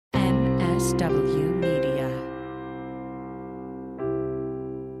RSW Media.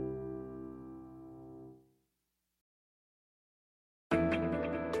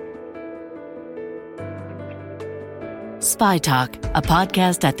 Spy Talk, a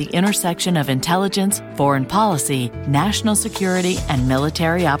podcast at the intersection of intelligence, foreign policy, national security, and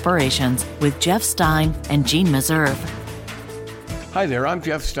military operations with Jeff Stein and Jean Meserve. Hi there, I'm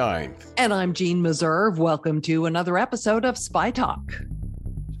Jeff Stein. And I'm Jean Meserve. Welcome to another episode of Spy Talk.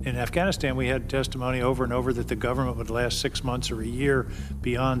 In Afghanistan, we had testimony over and over that the government would last 6 months or a year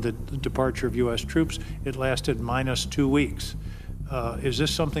beyond the departure of U.S. troops. It lasted minus 2 weeks. Is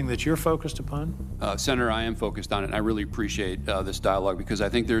this something that you're focused upon? Senator, I am focused on it, and I really appreciate this dialogue because I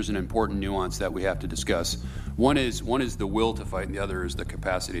think there's an important nuance that we have to discuss. One is the will to fight, and the other is the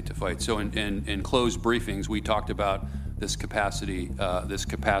capacity to fight. So in closed briefings, we talked about this capacity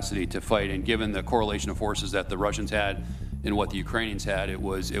to fight, and given the correlation of forces that the Russians had and what the Ukrainians had, it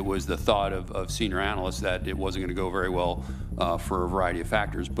was the thought of senior analysts that it wasn't going to go very well for a variety of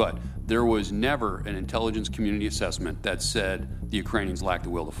factors. But there was never an intelligence community assessment that said the Ukrainians lacked the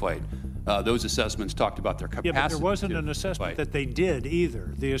will to fight. Those assessments talked about their capacity. Yeah, but there wasn't an assessment that they did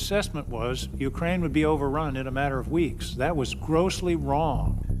either. The assessment was Ukraine would be overrun in a matter of weeks. That was grossly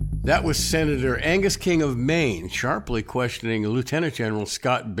wrong. That was Senator Angus King of Maine sharply questioning Lieutenant General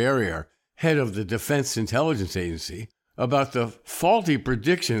Scott Berrier, head of the Defense Intelligence Agency, about the faulty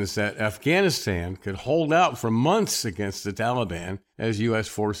predictions that Afghanistan could hold out for months against the Taliban as U.S.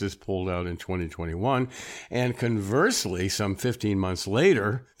 forces pulled out in 2021, and conversely, some 15 months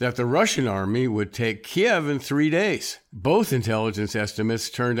later, that the Russian army would take Kiev in 3 days. Both intelligence estimates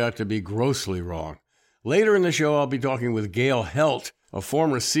turned out to be grossly wrong. Later in the show, I'll be talking with Gail Helt, a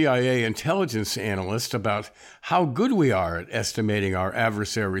former CIA intelligence analyst, about how good we are at estimating our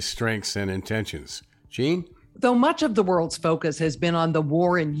adversary's strengths and intentions. Jean? Though much of the world's focus has been on the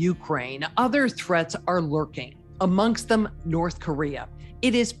war in Ukraine, other threats are lurking, amongst them North Korea.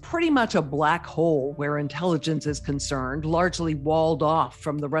 It is pretty much a black hole where intelligence is concerned, largely walled off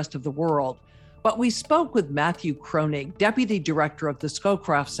from the rest of the world. But we spoke with Matthew Kronig, Deputy Director of the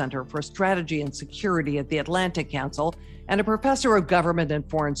Scowcroft Center for Strategy and Security at the Atlantic Council and a professor of government and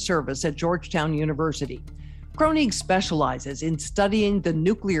foreign service at Georgetown University. Kronig specializes in studying the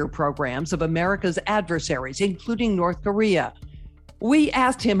nuclear programs of America's adversaries, including North Korea. We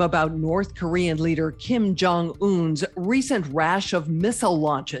asked him about North Korean leader Kim Jong-un's recent rash of missile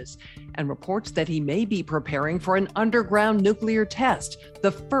launches and reports that he may be preparing for an underground nuclear test,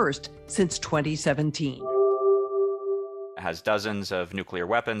 the first since 2017. Has dozens of nuclear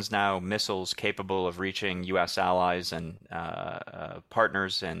weapons now, missiles capable of reaching U.S. allies and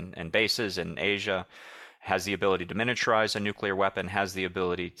partners and bases in Asia, has the ability to miniaturize a nuclear weapon, has the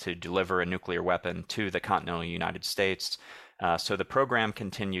ability to deliver a nuclear weapon to the continental United States. So the program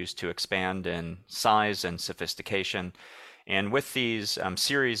continues to expand in size and sophistication. And with these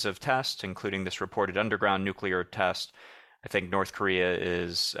series of tests, including this reported underground nuclear test, I think North Korea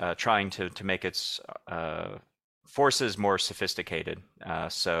is trying to make its forces more sophisticated.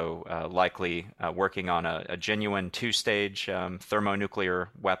 Likely working on a genuine two-stage thermonuclear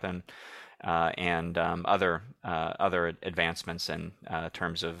weapon and other advancements in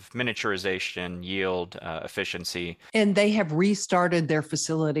terms of miniaturization, yield, efficiency. And they have restarted their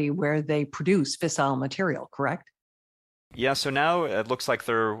facility where they produce fissile material, correct? Yeah, so now it looks like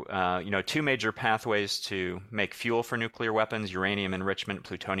there are two major pathways to make fuel for nuclear weapons: uranium enrichment,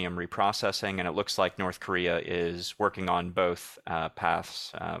 plutonium reprocessing, and it looks like North Korea is working on both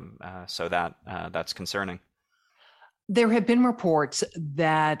paths. So that's concerning. There have been reports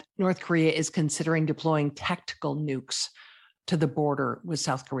that North Korea is considering deploying tactical nukes to the border with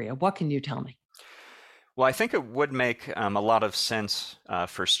South Korea. What can you tell me? Well, I think it would make a lot of sense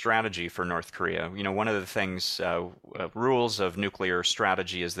for strategy for North Korea. You know, one of the things, rules of nuclear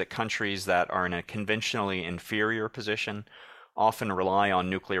strategy is that countries that are in a conventionally inferior position often rely on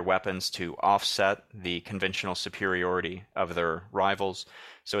nuclear weapons to offset the conventional superiority of their rivals.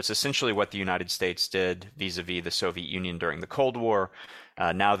 So it's essentially what the United States did vis-a-vis the Soviet Union during the Cold War.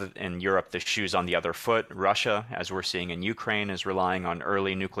 Now that in Europe the shoe's on the other foot, Russia, as we're seeing in Ukraine, is relying on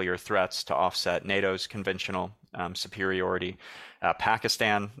early nuclear threats to offset NATO's conventional superiority.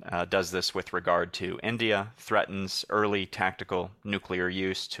 Pakistan does this with regard to India, threatens early tactical nuclear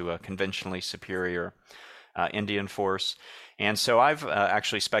use to a conventionally superior Indian force. And so I've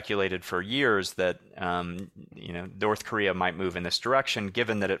actually speculated for years that North Korea might move in this direction,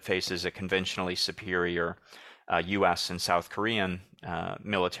 given that it faces a conventionally superior U.S. and South Korean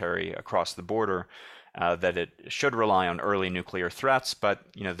military across the border, that it should rely on early nuclear threats. But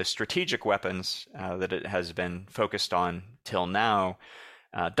the strategic weapons that it has been focused on till now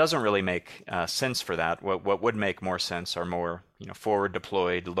doesn't really make sense for that. What would make more sense are more forward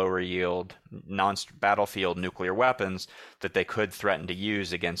deployed, lower yield, non-battlefield nuclear weapons that they could threaten to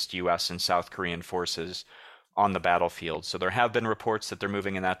use against U.S. and South Korean forces on the battlefield. So there have been reports that they're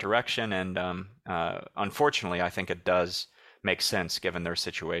moving in that direction, and unfortunately, I think it does make sense given their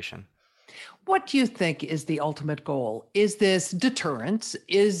situation. What do you think is the ultimate goal? Is this deterrence?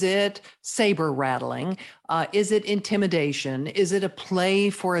 Is it saber rattling? Is it intimidation? Is it a play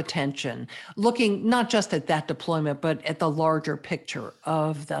for attention? Looking not just at that deployment, but at the larger picture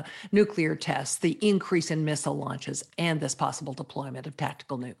of the nuclear tests, the increase in missile launches, and this possible deployment of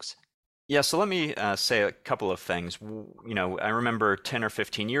tactical nukes. Yeah, so let me say a couple of things. I remember 10 or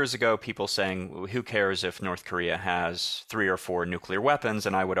 15 years ago, people saying, who cares if North Korea has 3 or 4 nuclear weapons?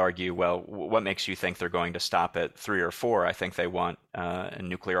 And I would argue, well, what makes you think they're going to stop at 3 or 4? I think they want a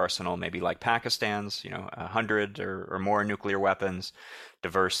nuclear arsenal, maybe like Pakistan's, 100 or more nuclear weapons,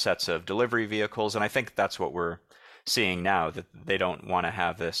 diverse sets of delivery vehicles. And I think that's what we're seeing now, that they don't want to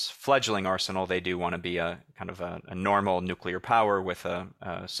have this fledgling arsenal. They do want to be a kind of a normal nuclear power with a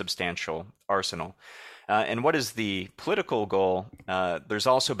substantial arsenal. And what is the political goal? There's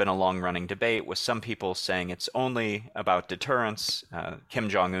also been a long-running debate with some people saying it's only about deterrence. Kim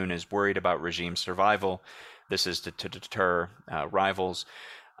Jong-un is worried about regime survival. This is to deter rivals.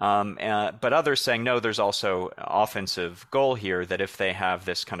 But others saying, no, there's also an offensive goal here, that if they have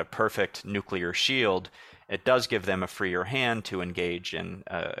this kind of perfect nuclear shield, it does give them a freer hand to engage in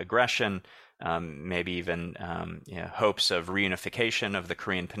aggression, maybe even hopes of reunification of the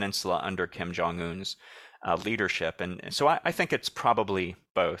Korean Peninsula under Kim Jong-un's leadership. And so I think it's probably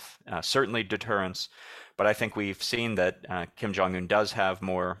both. Certainly deterrence, but I think we've seen that Kim Jong-un does have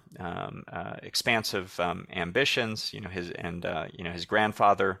more expansive ambitions. His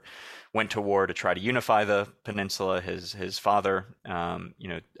grandfather went to war to try to unify the peninsula. His father,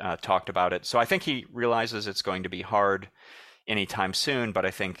 talked about it. So I think he realizes it's going to be hard anytime soon, but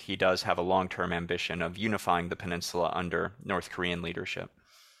I think he does have a long-term ambition of unifying the peninsula under North Korean leadership.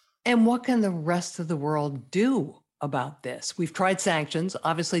 And what can the rest of the world do about this? We've tried sanctions.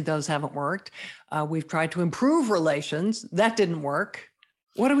 Obviously, those haven't worked. We've tried to improve relations. That didn't work.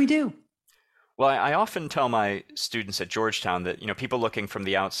 What do we do? Well, I often tell my students at Georgetown that, people looking from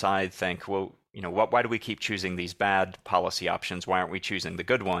the outside think, well, why do we keep choosing these bad policy options? Why aren't we choosing the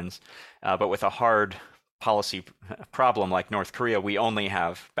good ones? But with a hard policy problem like North Korea, we only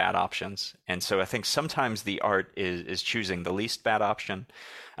have bad options. And so I think sometimes the art is choosing the least bad option.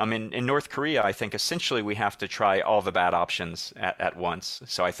 In North Korea, I think essentially we have to try all the bad options at once.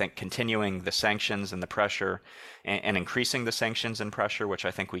 So I think continuing the sanctions and the pressure and increasing the sanctions and pressure, which I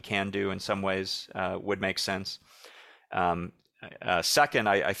think we can do in some ways, would make sense. Second,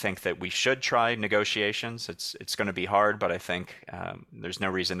 I think that we should try negotiations. It's going to be hard, but I think there's no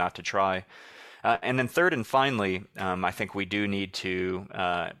reason not to try. And then third and finally, I think we do need to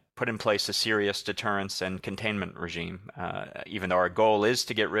put in place a serious deterrence and containment regime. Even though our goal is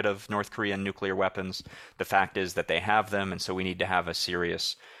to get rid of North Korean nuclear weapons, the fact is that they have them, and so we need to have a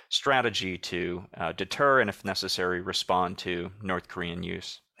serious strategy to deter and, if necessary, respond to North Korean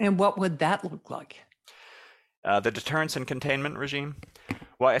use. And what would that look like? The deterrence and containment regime?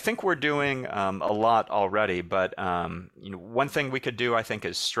 Well, I think we're doing a lot already, but one thing we could do, I think,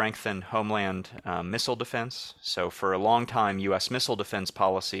 is strengthen homeland missile defense. So for a long time, U.S. missile defense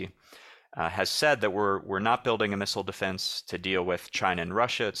policy has said that we're not building a missile defense to deal with China and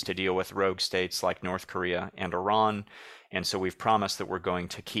Russia. It's to deal with rogue states like North Korea and Iran. And so we've promised that we're going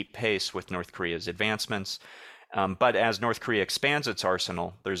to keep pace with North Korea's advancements. But as North Korea expands its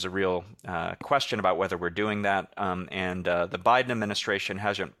arsenal, there's a real question about whether we're doing that. And the Biden administration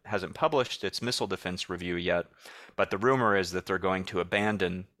hasn't published its missile defense review yet. But the rumor is that they're going to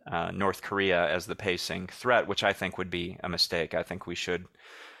abandon North Korea as the pacing threat, which I think would be a mistake. I think we should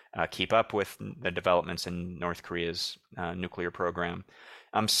keep up with the developments in North Korea's nuclear program.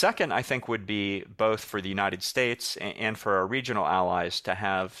 Second, I think, would be both for the United States and for our regional allies to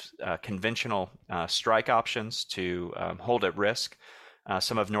have conventional strike options to hold at risk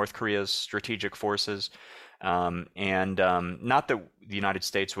some of North Korea's strategic forces. And not that the United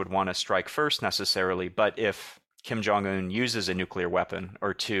States would want to strike first necessarily, but if Kim Jong-un uses a nuclear weapon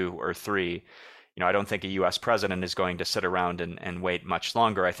or 2 or 3, I don't think a U.S. president is going to sit around and wait much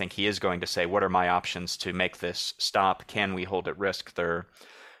longer. I think he is going to say, what are my options to make this stop? Can we hold at risk their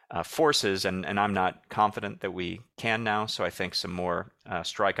forces? And I'm not confident that we can now. So I think some more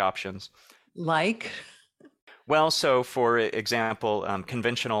strike options. Like? Well, so for example,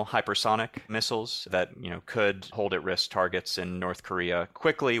 conventional hypersonic missiles that, could hold at risk targets in North Korea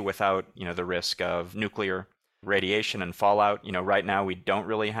quickly without, the risk of nuclear radiation and fallout. Right now we don't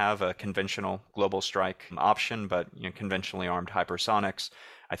really have a conventional global strike option, but conventionally armed hypersonics,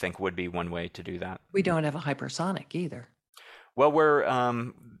 I think, would be one way to do that. We don't have a hypersonic either. Well,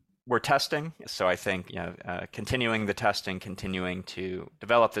 we're testing, so I think continuing the testing, continuing to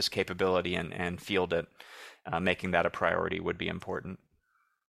develop this capability and field it, making that a priority would be important.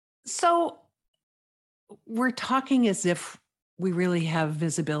 So we're talking as if we really have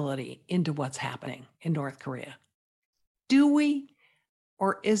visibility into what's happening in North Korea. Do we,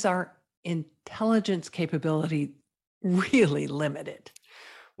 or is our intelligence capability really limited?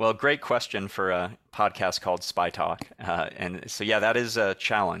 Well, great question for a podcast called Spy Talk. And so, that is a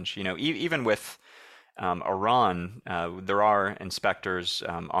challenge. Even with Iran, there are inspectors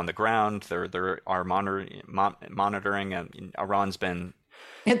on the ground. There are monitoring. Iran's been...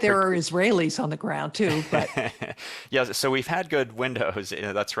 And there are Israelis on the ground too, but... Yeah, so we've had good windows.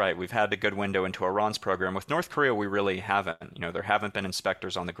 That's right. We've had a good window into Iran's program. With North Korea, we really haven't. There haven't been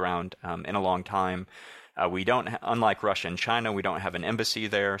inspectors on the ground in a long time. We don't, unlike Russia and China, we don't have an embassy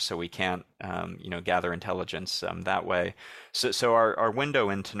there, so we can't, gather intelligence that way. So our window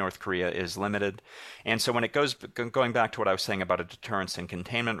into North Korea is limited. And so when it going back to what I was saying about a deterrence and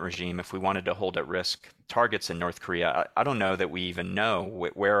containment regime, if we wanted to hold at risk targets in North Korea, I don't know that we even know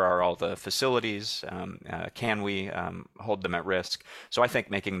where are all the facilities. Can we hold them at risk? So I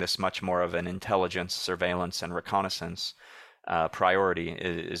think making this much more of an intelligence, surveillance, and reconnaissance priority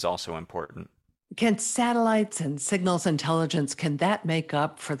is also important. Can satellites and signals intelligence, can that make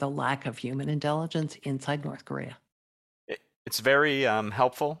up for the lack of human intelligence inside North Korea? It's very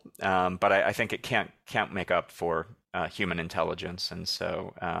helpful, but I think it can't make up for human intelligence. And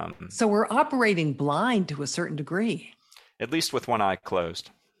so... So we're operating blind to a certain degree. At least with one eye closed.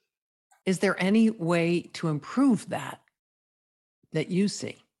 Is there any way to improve that you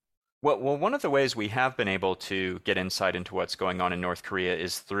see? Well, one of the ways we have been able to get insight into what's going on in North Korea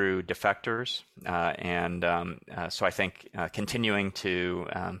is through defectors. So I think continuing to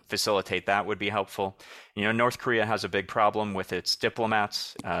facilitate that would be helpful. North Korea has a big problem with its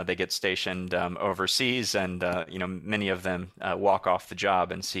diplomats. They get stationed overseas, and many of them walk off the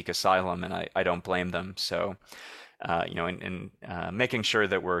job and seek asylum, and I don't blame them. So making sure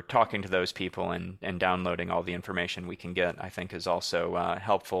that we're talking to those people and downloading all the information we can get, I think, is also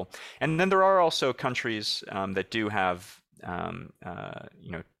helpful. And then there are also countries that do have,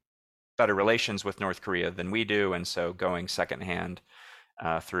 better relations with North Korea than we do, and so going secondhand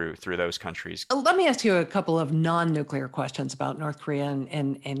through those countries. Let me ask you a couple of non-nuclear questions about North Korea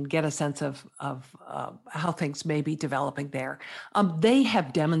and get a sense of how things may be developing there. They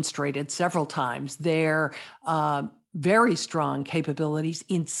have demonstrated several times their very strong capabilities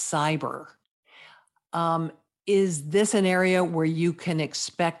in cyber. Is this an area where you can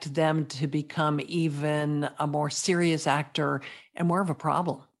expect them to become even a more serious actor and more of a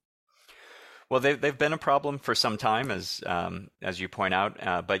problem? Well, they've been a problem for some time, as you point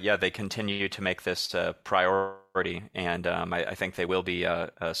out. But yeah, they continue to make this a priority, and I think they will be a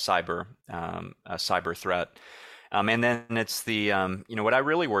cyber threat. And then it's the what I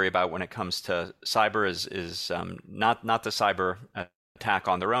really worry about when it comes to cyber is not the cyber attack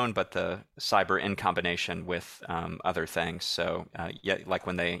on their own, but the cyber in combination with other things. So like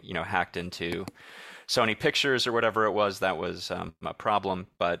when they hacked into Sony Pictures or whatever it was, that was a problem.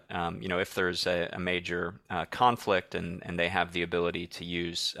 But if there's a major conflict and they have the ability to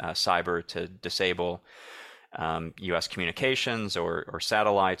use cyber to disable U.S. communications or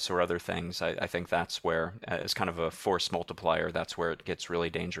satellites or other things, I think that's where, as kind of a force multiplier, that's where it gets really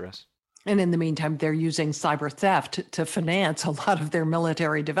dangerous. And in the meantime, they're using cyber theft to finance a lot of their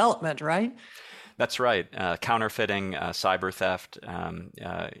military development, right? That's right. Counterfeiting, cyber theft.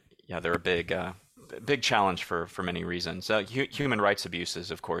 They're a big challenge for many reasons. Human rights abuses,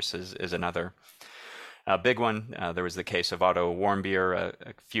 of course, is another big one. There was the case of Otto Warmbier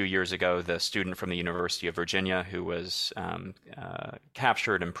a few years ago, the student from the University of Virginia who was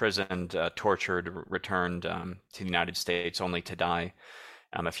captured, imprisoned, tortured, returned to the United States only to die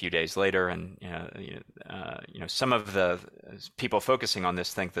a few days later. And some of the people focusing on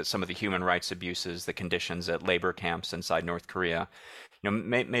this think that some of the human rights abuses, the conditions at labor camps inside North Korea,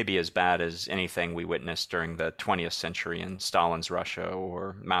 may be as bad as anything we witnessed during the 20th century in Stalin's Russia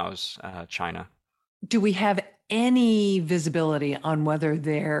or Mao's China. Do we have any visibility on whether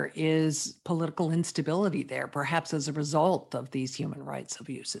there is political instability there, perhaps as a result of these human rights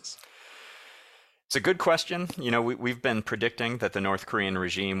abuses? It's a good question. We've been predicting that the North Korean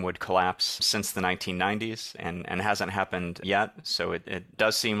regime would collapse since the 1990s and hasn't happened yet. So it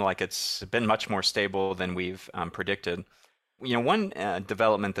does seem like it's been much more stable than we've predicted. One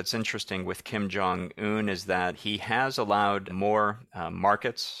development that's interesting with Kim Jong-un is that he has allowed more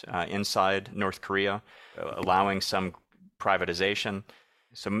markets inside North Korea, allowing some privatization.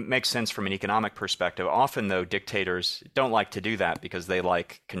 So it makes sense from an economic perspective. Often, though, dictators don't like to do that because they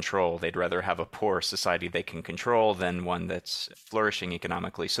like control. They'd rather have a poor society they can control than one that's flourishing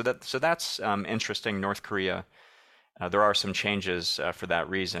economically. So that's interesting. North Korea, there are some changes for that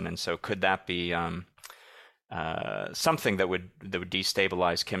reason. And so could that be something that would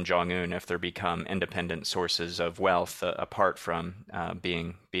destabilize Kim Jong-un if there become independent sources of wealth apart from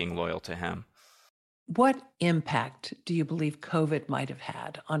being loyal to him? What impact do you believe COVID might have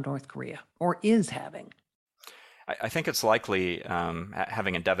had on North Korea, or is having? I think it's likely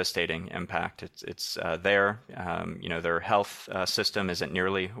having a devastating impact. It's there. Their health system isn't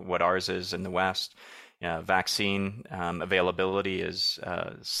nearly what ours is in the West. Vaccine availability is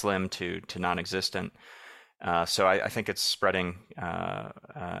slim to non-existent. So I think it's spreading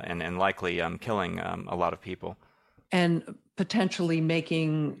and likely killing a lot of people. And potentially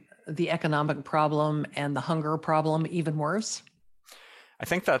making the economic problem and the hunger problem even worse? I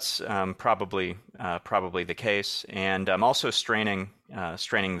think that's probably the case, and also straining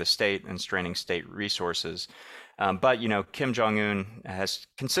the state and straining state resources. But Kim Jong-un has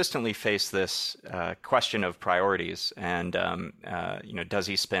consistently faced this question of priorities, and does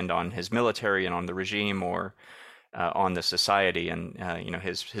he spend on his military and on the regime or on the society? And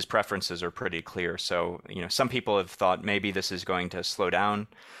his preferences are pretty clear. So some people have thought maybe this is going to slow down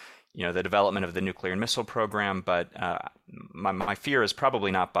the development of the nuclear and missile program, but my fear is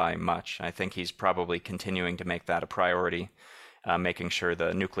probably not by much. I think he's probably continuing to make that a priority, making sure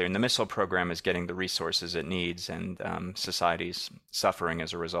the nuclear and the missile program is getting the resources it needs, and society's suffering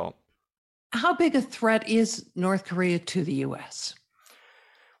as a result. How big a threat is North Korea to the U.S.?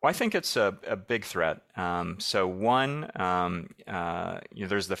 Well, I think it's a big threat. So one,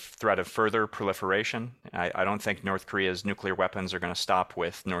 there's the threat of further proliferation. I don't think North Korea's nuclear weapons are going to stop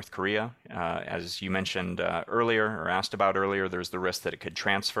with North Korea. As you mentioned earlier, or asked about earlier, there's the risk that it could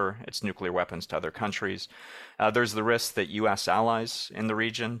transfer its nuclear weapons to other countries. There's the risk that U.S. allies in the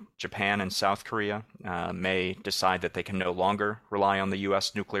region, Japan and South Korea, may decide that they can no longer rely on the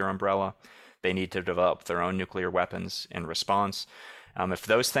U.S. nuclear umbrella. They need to develop their own nuclear weapons in response. If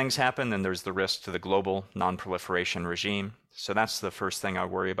those things happen, then there's the risk to the global non-proliferation regime. So that's the first thing I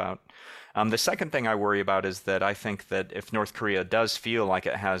worry about. The second thing I worry about is that I think that if North Korea does feel like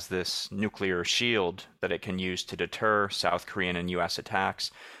it has this nuclear shield that it can use to deter South Korean and U.S. attacks,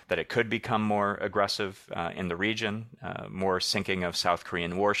 that it could become more aggressive in the region, more sinking of South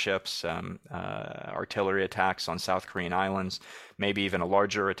Korean warships, artillery attacks on South Korean islands, maybe even a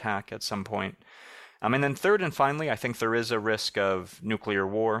larger attack at some point. And then third and finally, I think there is a risk of nuclear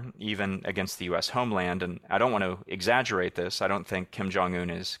war, even against the U.S. homeland. And I don't want to exaggerate this. I don't think Kim Jong-un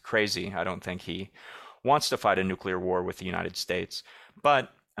is crazy. I don't think he wants to fight a nuclear war with the United States.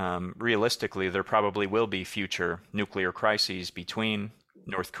 But realistically, there probably will be future nuclear crises between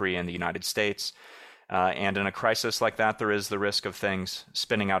North Korea and the United States. And in a crisis like that, there is the risk of things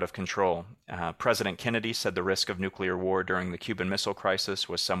spinning out of control. President Kennedy said the risk of nuclear war during the Cuban Missile Crisis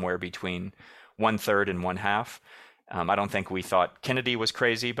was somewhere between 1/3 and 1/2. I don't think we thought Kennedy was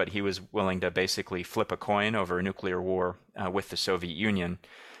crazy, but he was willing to basically flip a coin over a nuclear war with the Soviet Union.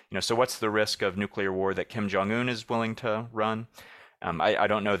 So what's the risk of nuclear war that Kim Jong-un is willing to run? I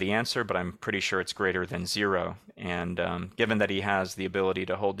don't know the answer, but I'm pretty sure it's greater than zero. And given that he has the ability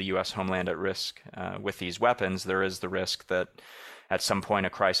to hold the U.S. homeland at risk with these weapons, there is the risk that at some point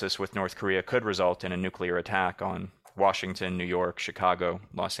a crisis with North Korea could result in a nuclear attack on Washington, New York, Chicago,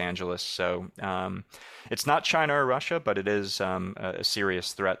 Los Angeles. So it's not China or Russia, but it is a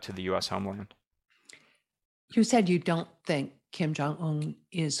serious threat to the U.S. homeland. You said you don't think Kim Jong-un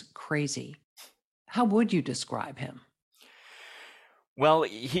is crazy. How would you describe him? Well,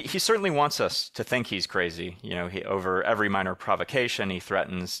 he certainly wants us to think he's crazy. Over every minor provocation, he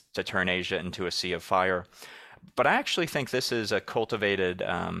threatens to turn Asia into a sea of fire. But I actually think this is a cultivated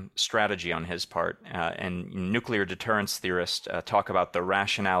strategy on his part. And nuclear deterrence theorists talk about the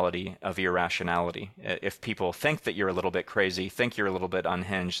rationality of irrationality. If people think that you're a little bit crazy, think you're a little bit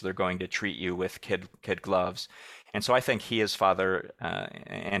unhinged, they're going to treat you with kid gloves. And so I think his father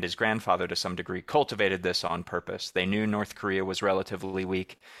and his grandfather, to some degree, cultivated this on purpose. They knew North Korea was relatively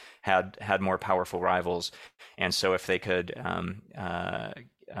weak, had more powerful rivals. And so if they could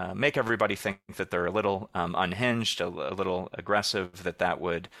make everybody think that they're a little unhinged, a little aggressive, that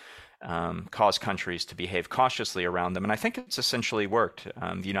would cause countries to behave cautiously around them. And I think it's essentially worked.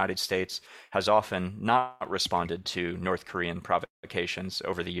 The United States has often not responded to North Korean provocations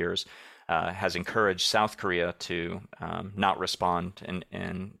over the years. has encouraged South Korea to not respond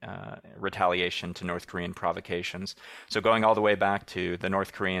in retaliation to North Korean provocations. So going all the way back to the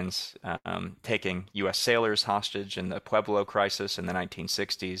North Koreans taking U.S. sailors hostage in the Pueblo crisis in the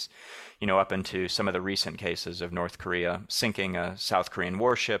 1960s, up into some of the recent cases of North Korea sinking a South Korean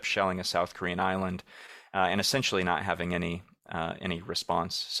warship, shelling a South Korean island, and essentially not having any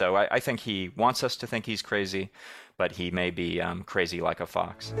response. So I think he wants us to think he's crazy, but he may be crazy like a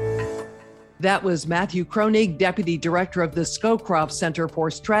fox. That was Matthew Kroenig, Deputy Director of the Scowcroft Center for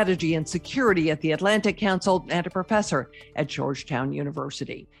Strategy and Security at the Atlantic Council and a professor at Georgetown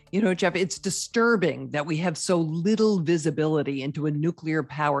University. Jeff, it's disturbing that we have so little visibility into a nuclear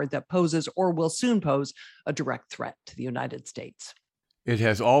power that poses or will soon pose a direct threat to the United States. It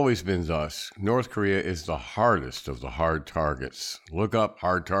has always been thus. North Korea is the hardest of the hard targets. Look up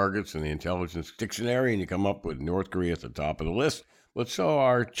hard targets in the intelligence dictionary and you come up with North Korea at the top of the list. But so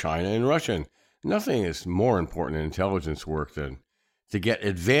are China and Russia. Nothing is more important in intelligence work than to get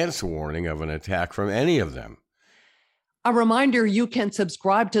advance warning of an attack from any of them. A reminder, you can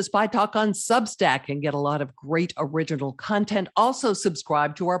subscribe to Spy Talk on Substack and get a lot of great original content. Also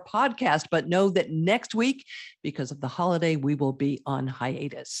subscribe to our podcast, but know that next week, because of the holiday, we will be on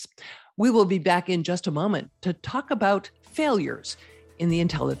hiatus. We will be back in just a moment to talk about failures in the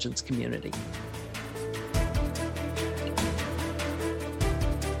intelligence community.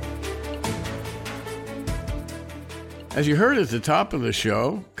 As you heard at the top of the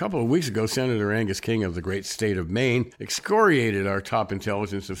show, a couple of weeks ago, Senator Angus King of the great state of Maine excoriated our top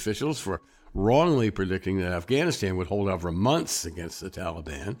intelligence officials for wrongly predicting that Afghanistan would hold out for months against the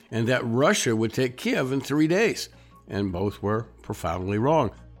Taliban and that Russia would take Kiev in 3 days. And both were profoundly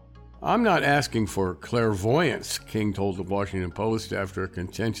wrong. I'm not asking for clairvoyance, King told the Washington Post after a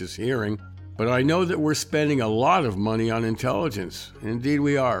contentious hearing, but I know that we're spending a lot of money on intelligence. Indeed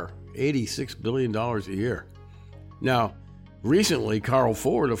we are, $86 billion a year. Now, recently, Carl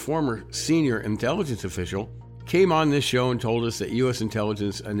Ford, a former senior intelligence official, came on this show and told us that U.S.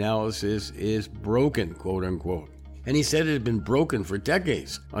 intelligence analysis is broken, quote unquote. And he said it had been broken for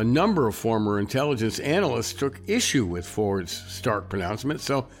decades. A number of former intelligence analysts took issue with Ford's stark pronouncement,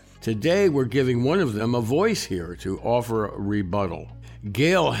 so today we're giving one of them a voice here to offer a rebuttal.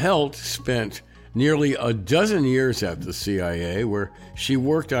 Gail Helt spent nearly a dozen years at the CIA, where she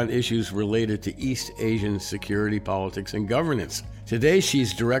worked on issues related to East Asian security, politics, and governance. Today,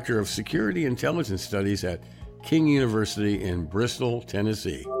 she's Director of Security Intelligence Studies at King University in Bristol,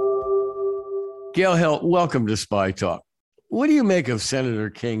 Tennessee. Gail Helt, welcome to Spy Talk. What do you make of Senator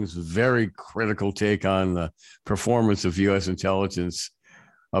King's very critical take on the performance of U.S. intelligence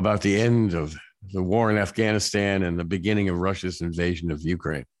about the end of the war in Afghanistan and the beginning of Russia's invasion of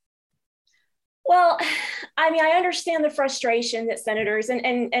Ukraine? Well, I understand the frustration that senators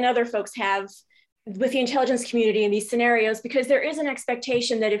and other folks have with the intelligence community in these scenarios, because there is an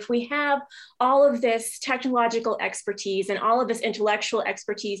expectation that if we have all of this technological expertise and all of this intellectual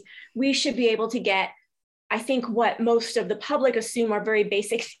expertise, we should be able to get, I think, what most of the public assume are very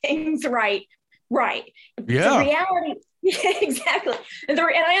basic things right. Yeah. The reality, exactly. And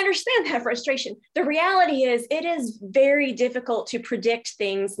I understand that frustration. The reality is it is very difficult to predict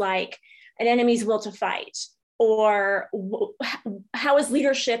things like an enemy's will to fight, or how is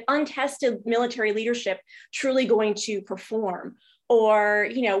leadership, untested military leadership, truly going to perform, or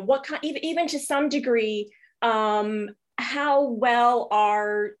what kind, even to some degree, how well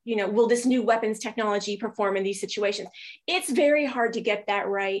will this new weapons technology perform in these situations? It's very hard to get that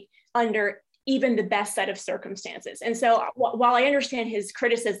right under even the best set of circumstances. And so while I understand his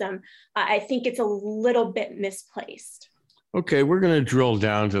criticism, I think it's a little bit misplaced. Okay, we're going to drill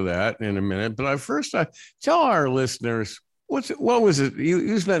down to that in a minute. But first, tell our listeners, what was it?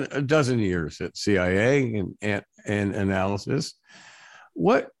 You spent a dozen years at CIA and analysis.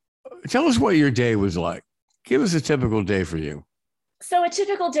 Tell us what your day was like. Give us a typical day for you. So a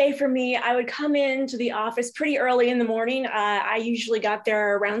typical day for me, I would come into the office pretty early in the morning. I usually got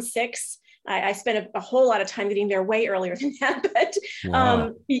there around 6. I spent a whole lot of time getting there way earlier than that, but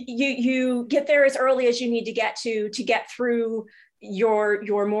wow. You get there as early as you need to get through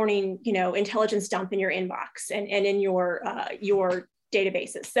your morning, intelligence dump in your inbox and in your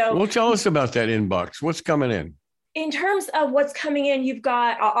databases. So, well, tell us about that inbox. What's coming in? In terms of what's coming in, you've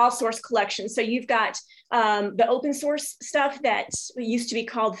got all source collections. So you've got the open source stuff that used to be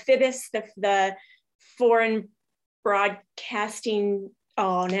called FIBIS, the Foreign Broadcasting.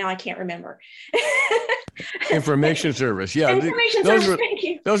 Oh, now I can't remember. Information Service. Yeah. Information Service. Thank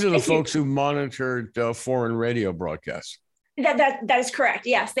you. Those are the folks who monitored foreign radio broadcasts. That is correct.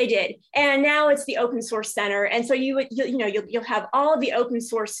 Yes, they did. And now it's the open source center. And so you'll have all of the open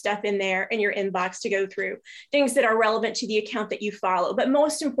source stuff in there in your inbox to go through, things that are relevant to the account that you follow. But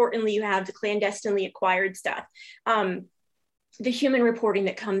most importantly, you have the clandestinely acquired stuff, the human reporting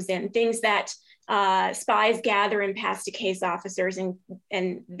that comes in, things that spies gather and pass to case officers, and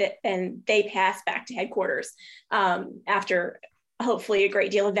they pass back to headquarters after hopefully a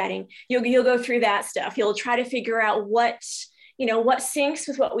great deal of vetting. You'll go through that stuff. You'll try to figure out what syncs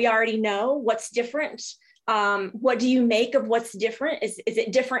with what we already know, what's different. What do you make of what's different? Is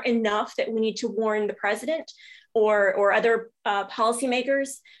it different enough that we need to warn the president or other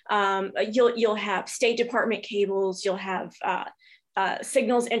policymakers? You'll have State Department cables. You'll have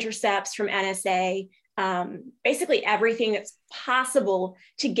signals intercepts from NSA. Basically everything that's possible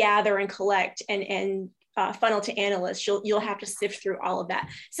to gather and collect and funnel to analysts. You'll have to sift through all of that.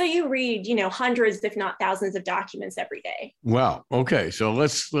 So you read, hundreds, if not thousands, of documents every day. Wow. Okay. So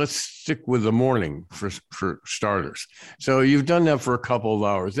let's stick with the morning for starters. So you've done that for a couple of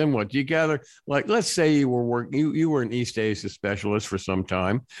hours. Then what do you gather? Like, let's say you were working, you were an East Asia specialist for some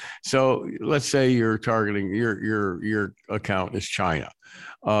time. So let's say you're targeting your account is China.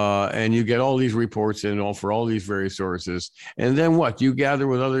 And you get all these reports in for all these various sources. And then what? You gather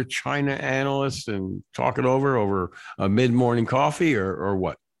with other China analysts and talk it over a mid-morning coffee or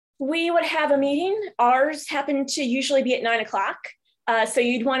what? We would have a meeting. Ours happened to usually be at 9:00. So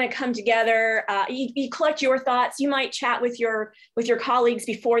you'd want to come together. You collect your thoughts. You might chat with your colleagues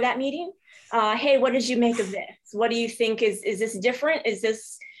before that meeting. Hey, what did you make of this? What do you think? Is this different? Is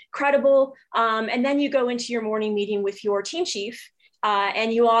this credible? And then you go into your morning meeting with your team chief.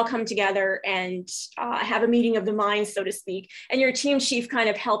 And you all come together and have a meeting of the minds, so to speak. And your team chief kind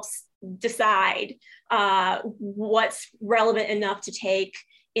of helps decide what's relevant enough to take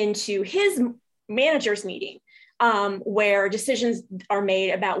into his manager's meeting, where decisions are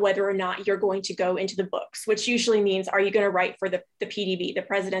made about whether or not you're going to go into the books, which usually means, are you going to write for the PDB, the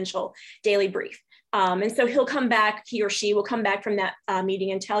Presidential Daily Brief? And so he or she will come back from that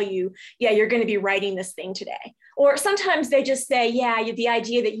meeting and tell you, yeah, you're going to be writing this thing today. Or sometimes they just say, yeah, the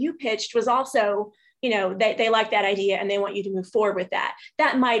idea that you pitched was also, they like that idea and they want you to move forward with that.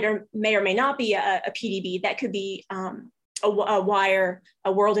 That may or may not be a PDB. That could be a Wire,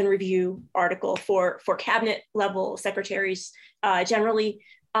 a World in Review article for cabinet level secretaries generally.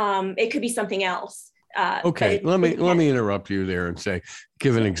 It could be something else. Okay, let me interrupt you there and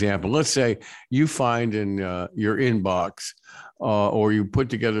give an example. Let's say you find in your inbox or you put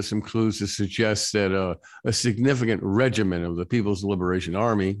together some clues to suggest that a significant regiment of the People's Liberation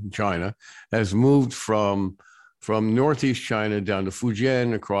Army in China has moved from Northeast China down to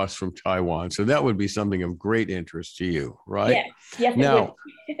Fujian across from Taiwan. So that would be something of great interest to you, right? Yes,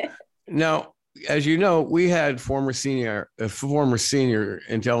 Now, as you know, we had former senior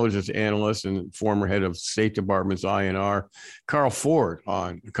intelligence analyst and former head of State Department's INR, Carl Ford,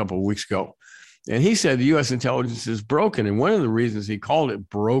 on a couple of weeks ago. And he said the U.S. intelligence is broken. And one of the reasons he called it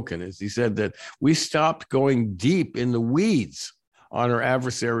broken is he said that we stopped going deep in the weeds on our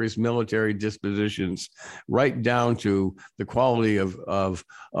adversaries' military dispositions, right down to the quality of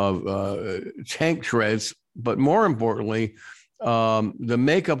tank treads, but more importantly, the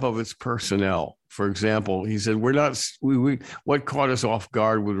makeup of its personnel. For example, he said, what caught us off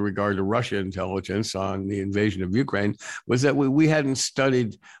guard with regard to Russia intelligence on the invasion of Ukraine was that we hadn't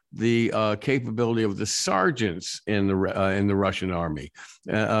studied the capability of the sergeants in the Russian army,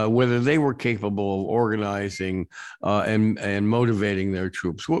 whether they were capable of organizing and motivating their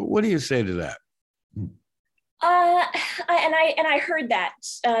troops. What do you say to that? I heard that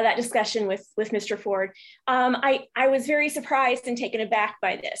discussion with Mr. Ford. I was very surprised and taken aback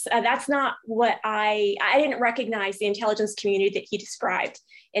by this. That's not what I didn't recognize the intelligence community that he described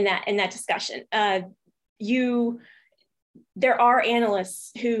in that discussion. There are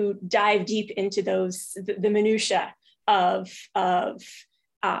analysts who dive deep into the minutia of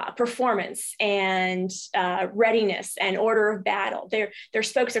performance and readiness and order of battle.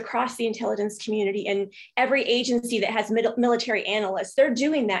 There's folks across the intelligence community, and every agency that has military analysts, they're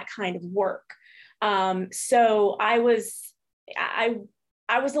doing that kind of work. So I was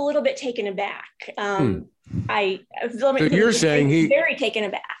a little bit taken aback. You're saying he's very taken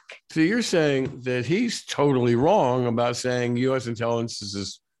aback. So you're saying that he's totally wrong about saying U.S. intelligence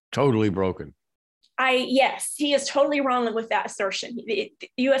is totally broken. Yes, he is totally wrong with that assertion.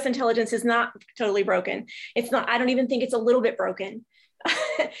 U.S. intelligence is not totally broken. It's not. I don't even think it's a little bit broken.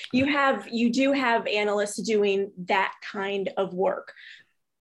 You do have analysts doing that kind of work.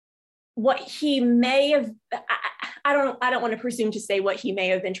 What he may have, I don't want to presume to say what he may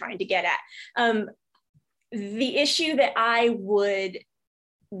have been trying to get at. the issue that I would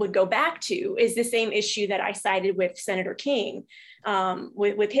go back to is the same issue that I cited with Senator King,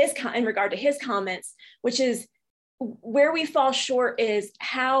 with his in regard to his comments, which is where we fall short is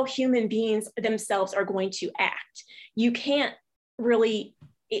how human beings themselves are going to act. You can't really,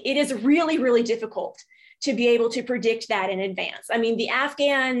 it is really, really difficult to be able to predict that in advance. I mean, the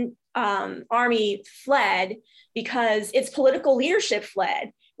Afghan army fled because its political leadership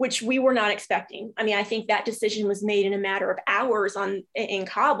fled, which we were not expecting. I mean, I think that decision was made in a matter of hours in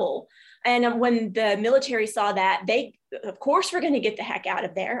Kabul. And when the military saw that, they, of course, were going to get the heck out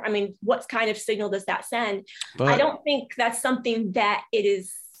of there. I mean, what kind of signal does that send? But I don't think that's something that it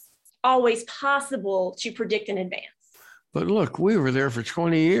is always possible to predict in advance. But look, we were there for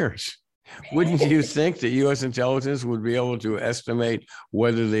 20 years. Wouldn't you think that U.S. intelligence would be able to estimate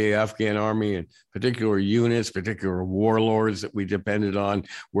whether the Afghan army and particular units, particular warlords that we depended on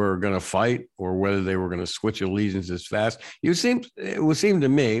were going to fight, or whether they were going to switch allegiances fast? It would seem to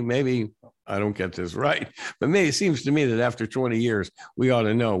me, maybe I don't get this right, but maybe it seems to me that after 20 years, we ought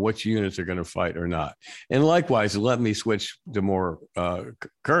to know which units are going to fight or not. And likewise, let me switch to more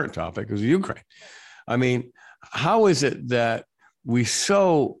current topic, is Ukraine. I mean, how is it that we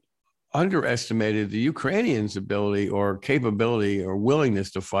so underestimated the Ukrainians' ability or capability or willingness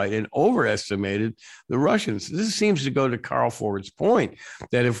to fight and overestimated the Russians? This seems to go to Carl Ford's point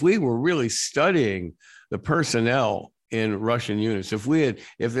that if we were really studying the personnel in Russian units, if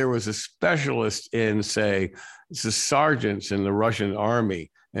there was a specialist in, say, the sergeants in the Russian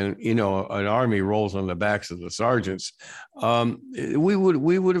army, and an army rolls on the backs of the sergeants, we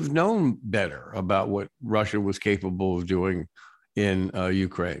would have known better about what Russia was capable of doing in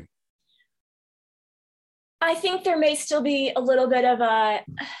Ukraine. I think there may still be a little bit of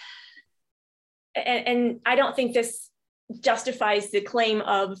and I don't think this justifies the claim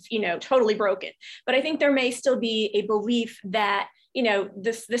of, totally broken, but I think there may still be a belief that,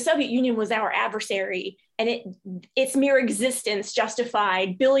 the Soviet Union was our adversary, and its mere existence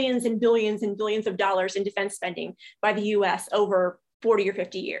justified billions and billions and billions of dollars in defense spending by the US over 40 or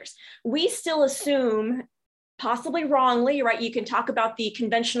 50 years. We still assume, possibly wrongly, right? You can talk about the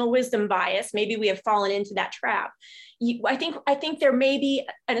conventional wisdom bias. Maybe we have fallen into that trap. I think there may be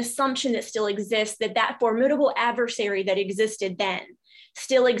an assumption that still exists that formidable adversary that existed then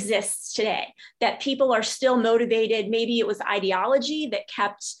still exists today, that people are still motivated. Maybe it was ideology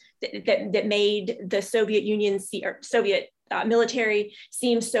that made the Soviet Union or Soviet military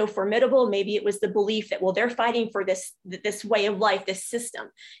seemed so formidable. Maybe it was the belief that, well, they're fighting for this way of life, this system,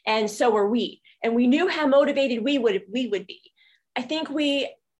 and so are we. And we knew how motivated we would be. I think we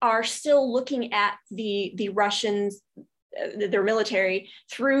are still looking at the Russians, their military,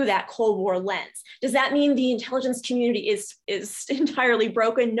 through that Cold War lens. Does that mean the intelligence community is entirely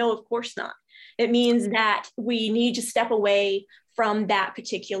broken? No, of course not. It means that we need to step away from that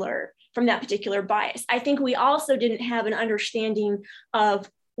particular bias. I think we also didn't have an understanding of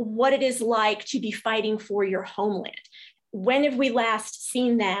what it is like to be fighting for your homeland. When have we last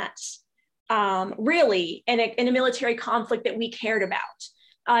seen that really in a military conflict that we cared about?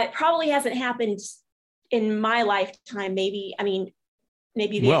 It probably hasn't happened in my lifetime. Maybe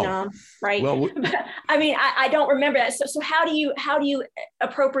Vietnam, right? Well, I don't remember that. So how do you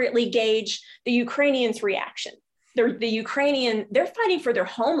appropriately gauge the Ukrainians' reaction? They're fighting for their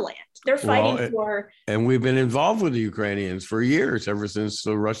homeland. They're fighting and we've been involved with the Ukrainians for years, ever since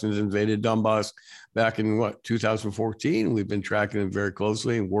the Russians invaded Donbass back in 2014. We've been tracking them very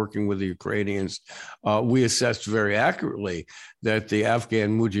closely and working with the Ukrainians. We assessed very accurately that the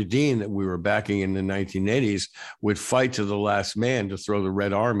Afghan Mujahideen that we were backing in the 1980s would fight to the last man to throw the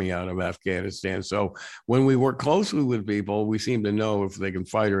Red Army out of Afghanistan. So when we work closely with people, we seem to know if they can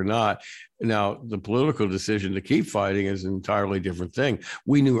fight or not. Now, the political decision to keep fighting is an entirely different thing.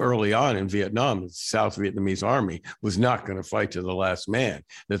 We knew early on in Vietnam that the South Vietnamese army was not going to fight to the last man,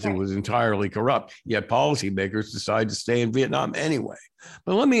 that it was entirely corrupt. Yet policymakers decide to stay in Vietnam anyway.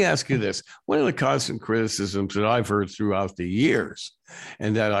 But let me ask you this. One of the constant criticisms that I've heard throughout the years,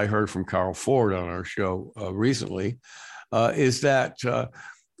 and that I heard from Carl Ford on our show recently, is that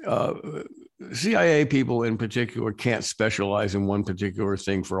CIA people in particular can't specialize in one particular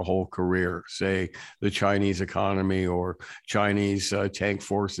thing for a whole career, say the Chinese economy or Chinese tank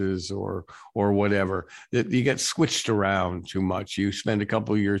forces or whatever. That you get switched around too much. You spend a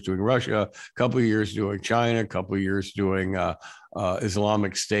couple of years doing Russia, a couple of years doing China, a couple of years doing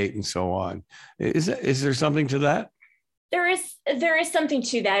Islamic State and so on. Is there something to that? There is something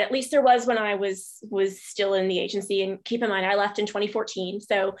to that. At least there was when I was still in the agency. And keep in mind, I left in 2014.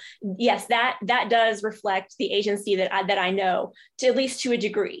 So yes, that does reflect the agency that I know, at least to a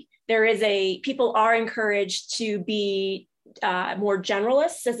degree, People are encouraged to be more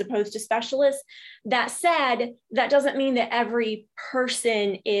generalists as opposed to specialists. That said, that doesn't mean that every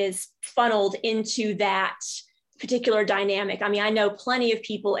person is funneled into that particular dynamic. I mean, I know plenty of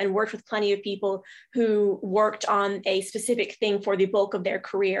people and worked with plenty of people who worked on a specific thing for the bulk of their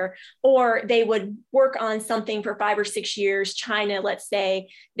career, or they would work on something for 5 or 6 years. China, let's say,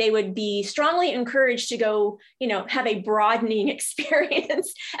 they would be strongly encouraged to go, have a broadening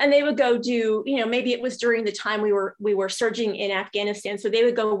experience, and they would go do, maybe it was during the time we were surging in Afghanistan, so they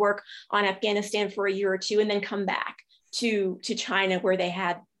would go work on Afghanistan for a year or two and then come back to China where they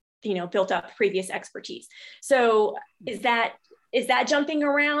had built up previous expertise. So is that jumping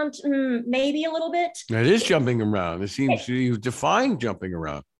around? Maybe a little bit. It is jumping around. It seems you define jumping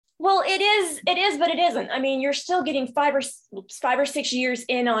around. Well, it is, but it isn't. I mean, you're still getting 5 or 6 years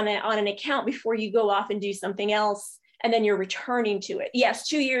in on an account before you go off and do something else, and then you're returning to it. Yes,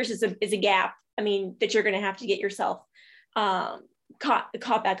 2 years is a gap. I mean, that you're going to have to get yourself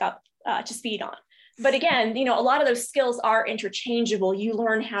caught back up to speed on. But again, a lot of those skills are interchangeable. You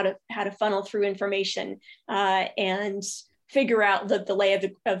learn how to funnel through information and figure out the lay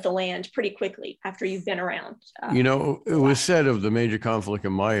of the land pretty quickly after you've been around. It was said of the major conflict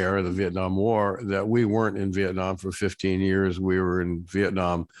in my era, the Vietnam War, that we weren't in Vietnam for 15 years. We were in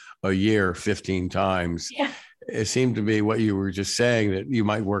Vietnam a year, 15 times. Yeah. It seemed to be what you were just saying, that you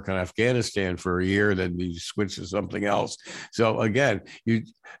might work on Afghanistan for a year, then you switch to something else. So again,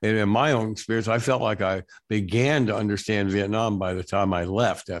 in my own experience, I felt like I began to understand Vietnam by the time I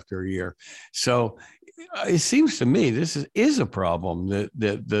left after a year. So it seems to me this is a problem that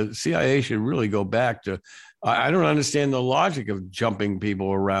the CIA should really go back to. I don't understand the logic of jumping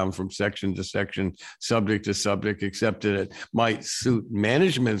people around from section to section, subject to subject, except that it might suit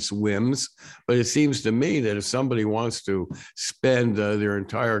management's whims. But it seems to me that if somebody wants to spend their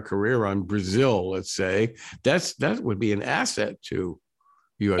entire career on Brazil, let's say, that would be an asset to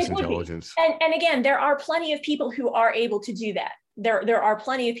U.S. intelligence. And again, there are plenty of people who are able to do that. There are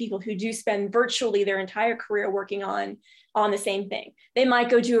plenty of people who do spend virtually their entire career working on the same thing. They might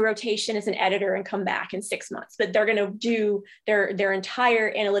go do a rotation as an editor and come back in 6 months, but they're going to do their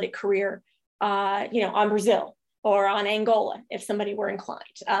entire analytic career, on Brazil or on Angola, if somebody were inclined.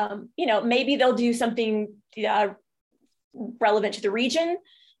 Maybe they'll do something relevant to the region,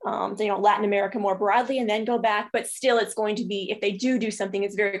 Latin America more broadly, and then go back. But still, it's going to be, if they do something,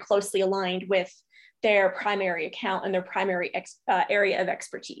 it's very closely aligned with their primary account and their primary area of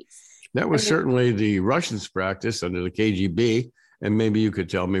expertise. That was certainly the Russians' practice under the KGB. And maybe you could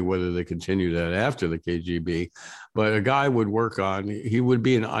tell me whether they continue that after the KGB. But a guy would he would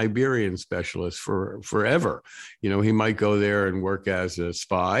be an Iberian specialist for forever. He might go there and work as a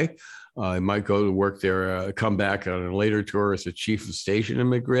spy. He might go to work there, come back on a later tour as a chief of station in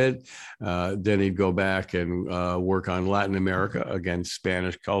Madrid. Then he'd go back and work on Latin America, again,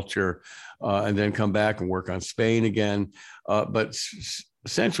 Spanish culture, and then come back and work on Spain again. But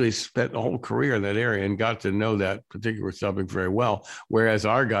essentially spent a whole career in that area and got to know that particular subject very well. Whereas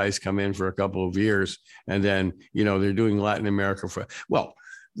our guys come in for a couple of years and then, they're doing Latin America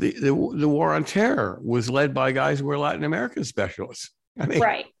the war on terror was led by guys who were Latin American specialists. I mean,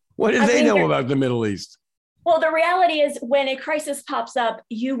 right. What did they know about the Middle East? Well, the reality is when a crisis pops up,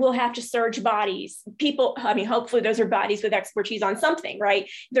 you will have to search bodies. Hopefully those are bodies with expertise on something, right?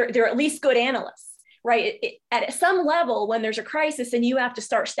 They're at least good analysts. Right. At some level, when there's a crisis and you have to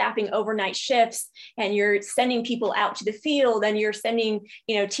start staffing overnight shifts and you're sending people out to the field and you're sending,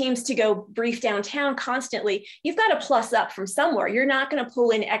 teams to go brief downtown constantly, you've got to plus up from somewhere. You're not going to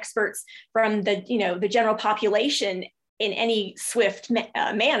pull in experts from the general population in any swift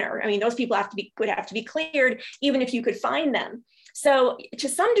manner. I mean, those people would have to be cleared, even if you could find them. So to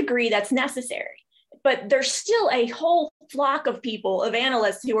some degree, that's necessary. But there's still a whole flock of people, of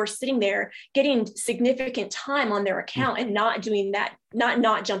analysts, who are sitting there getting significant time on their account and not doing that,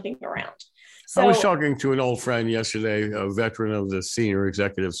 not jumping around. So, I was talking to an old friend yesterday, a veteran of the senior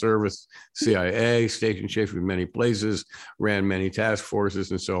executive service, CIA, station chief in many places, ran many task forces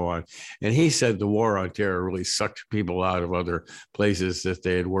and so on. And he said the war on terror really sucked people out of other places that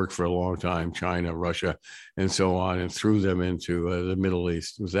they had worked for a long time, China, Russia, and so on, and threw them into the Middle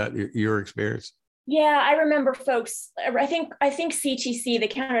East. Was that your experience? Yeah, I remember folks. I think CTC, the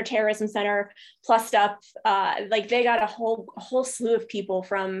Counterterrorism Center, plussed up. They got a whole slew of people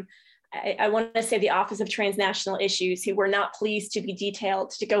from, I want to say, the Office of Transnational Issues, who were not pleased to be detailed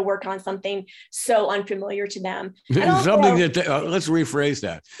to go work on something so unfamiliar to them. Let's rephrase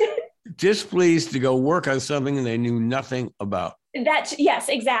that. Displeased to go work on something they knew nothing about. Yes,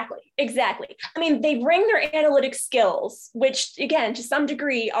 exactly. Exactly. I mean, they bring their analytic skills, which again, to some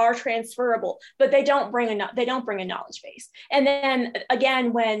degree, are transferable, but they don't bring a knowledge base. And then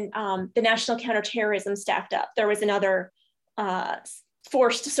again, when the National Counterterrorism staffed up, there was another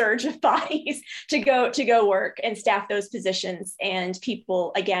forced surge of bodies to go work and staff those positions, and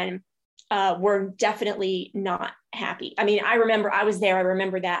people again were definitely not happy. I mean, I remember I was there. I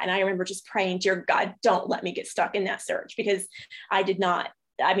remember that, and I remember just praying, "Dear God, don't let me get stuck in that surge," because I did not.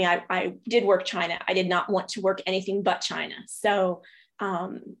 I mean, I did work China. I did not want to work anything but China. So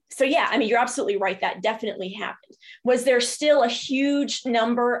yeah, I mean, you're absolutely right. That definitely happened. Was there still a huge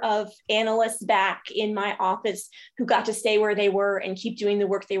number of analysts back in my office who got to stay where they were and keep doing the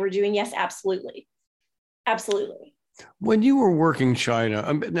work they were doing? Yes, absolutely. Absolutely. When you were working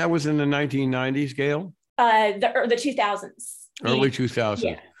China, that was in the 1990s, Gail? The 2000s. Early 2000s.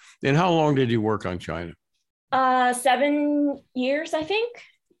 Yeah. And how long did you work on China? 7 years, I think.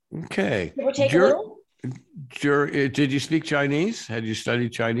 Okay. It would take a little. Did you speak Chinese? Had you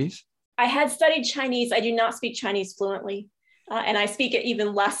studied Chinese? I had studied Chinese. I do not speak Chinese fluently. And I speak it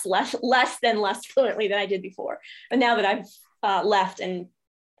even less fluently than I did before. But now that I've left and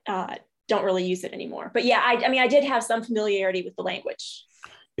don't really use it anymore. But yeah, I mean, I did have some familiarity with the language.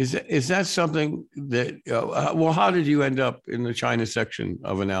 Is that something that, well, how did you end up in the China section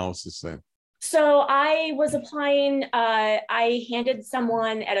of analysis then? So I was applying, I handed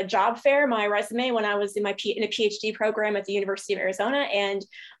someone at a job fair my resume when I was in a PhD program at the University of Arizona. And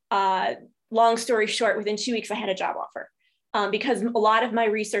long story short, within 2 weeks, I had a job offer. Because a lot of my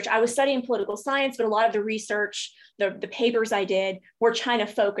research, I was studying political science, but a lot of the research, the papers I did were China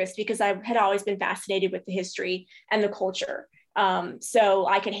focused because I had always been fascinated with the history and the culture. So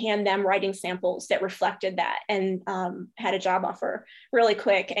I could hand them writing samples that reflected that, and had a job offer really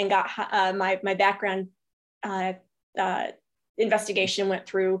quick, and got my background investigation went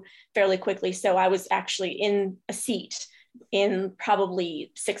through fairly quickly. So I was actually in a seat in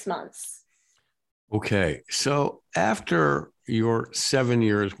probably 6 months. Okay. So after your 7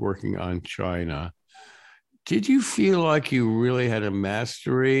 years working on China, did you feel like you really had a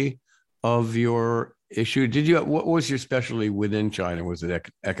mastery of your issue? What was your specialty within China? Was it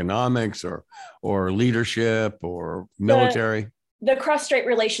economics or leadership or military? The cross-strait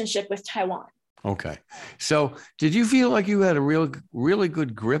relationship with Taiwan. Okay. So did you feel like you had a really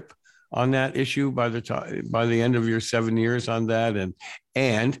good grip on that issue by the end of your 7 years on that,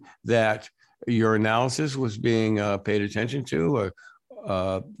 and that your analysis was being paid attention to,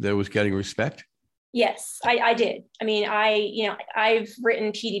 that was getting respect? Yes, I did. I mean, I've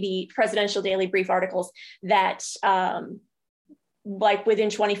written PDB, Presidential Daily Brief articles that like within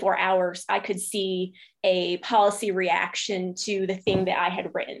 24 hours, I could see a policy reaction to the thing that I had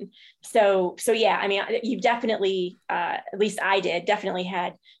written. So yeah, I mean, you definitely, at least I did, definitely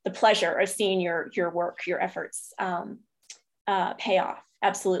had the pleasure of seeing your work, your efforts pay off.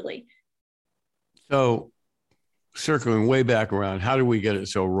 Absolutely. So circling way back around, how did we get it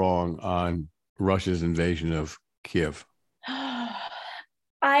so wrong on Russia's invasion of Kiev?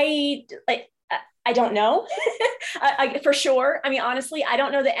 I don't know for sure. I mean, honestly, I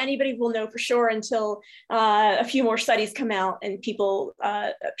don't know that anybody will know for sure until a few more studies come out and people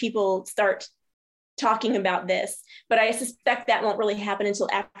start talking about this. But I suspect that won't really happen until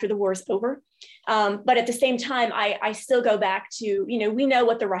after the war is over. But at the same time, I still go back to, we know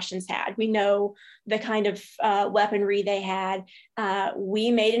what the Russians had. We know the kind of weaponry they had.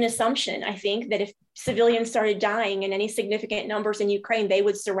 We made an assumption, I think, that if civilians started dying in any significant numbers in Ukraine, they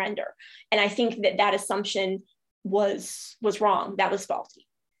would surrender. And I think that assumption was wrong. That was faulty.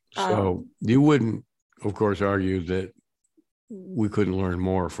 So you wouldn't, of course, argue that we couldn't learn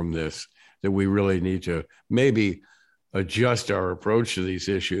more from this, that we really need to maybe adjust our approach to these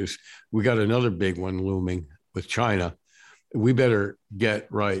issues. We got another big one looming with China. We better get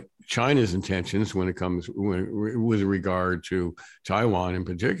right China's intentions when it comes with regard to Taiwan in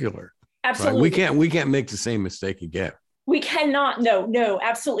particular. Absolutely. Right? We can't make the same mistake again. We cannot, no,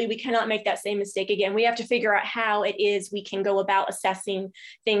 absolutely. We cannot make that same mistake again. We have to figure out how it is we can go about assessing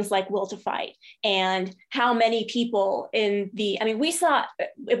things like will to fight, and how many people we saw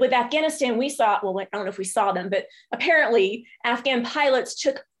with Afghanistan, well, I don't know if we saw them, but apparently Afghan pilots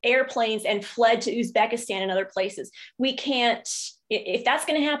took airplanes and fled to Uzbekistan and other places. We can't, if that's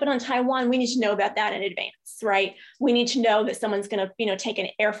going to happen on Taiwan, we need to know about that in advance, right? We need to know that someone's going to, take an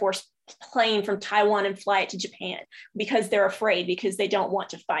Air Force plane from Taiwan and fly it to Japan because they're afraid, because they don't want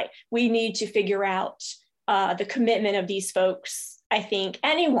to fight. We need to figure out the commitment of these folks. I think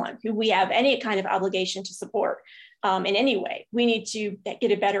anyone who we have any kind of obligation to support in any way, we need to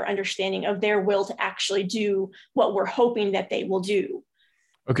get a better understanding of their will to actually do what we're hoping that they will do.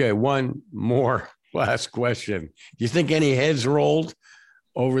 Okay, one more last question. Do you think any heads rolled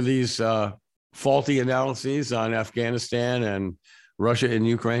over these faulty analyses on Afghanistan and Russia and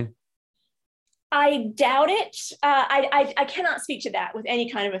Ukraine? I doubt it. I cannot speak to that with any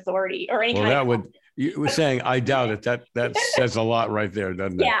kind of authority or any kind of. You were saying, I doubt it. That says a lot right there,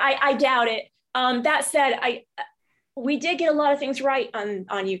 doesn't it? Yeah, I doubt it. That said, we did get a lot of things right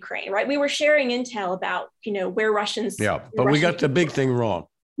on Ukraine, right? We were sharing intel about, where Russians. Yeah, but we got the big thing wrong.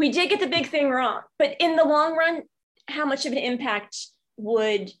 We did get the big thing wrong. But in the long run, how much of an impact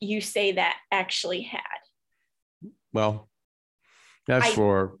would you say that actually had? Well, that's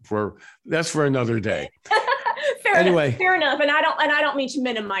for another day. Fair enough. And I don't mean to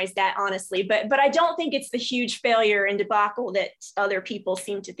minimize that, honestly, but I don't think it's the huge failure and debacle that other people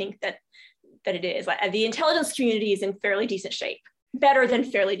seem to think that it is. The intelligence community is in fairly decent shape, better than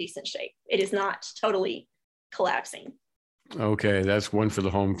fairly decent shape. It is not totally collapsing. Okay, that's one for the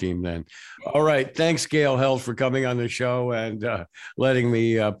home team then. All right. Thanks, Gail Held, for coming on the show and letting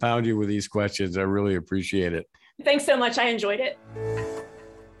me pound you with these questions. I really appreciate it. Thanks so much. I enjoyed it.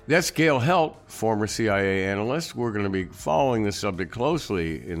 That's Gail Held, former CIA analyst. We're going to be following the subject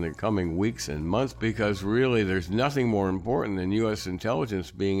closely in the coming weeks and months because really there's nothing more important than U.S.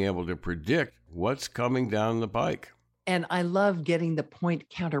 intelligence being able to predict what's coming down the pike. And I love getting the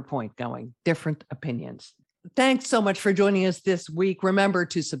point-counterpoint going, different opinions. Thanks so much for joining us this week. Remember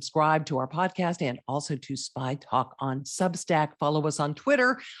to subscribe to our podcast and also to Spy Talk on Substack. Follow us on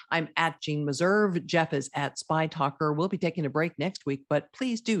Twitter. I'm at Jean Meserve. Jeff is at Spy Talker. We'll be taking a break next week, but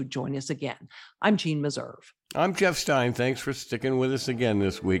please do join us again. I'm Jean Meserve. I'm Jeff Stein. Thanks for sticking with us again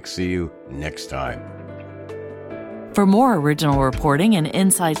this week. See you next time. For more original reporting and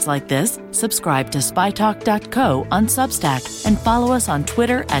insights like this, subscribe to spytalk.co on Substack and follow us on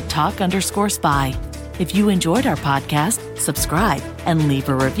Twitter at @talk_spy. If you enjoyed our podcast, subscribe and leave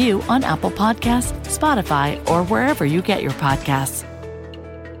a review on Apple Podcasts, Spotify, or wherever you get your podcasts.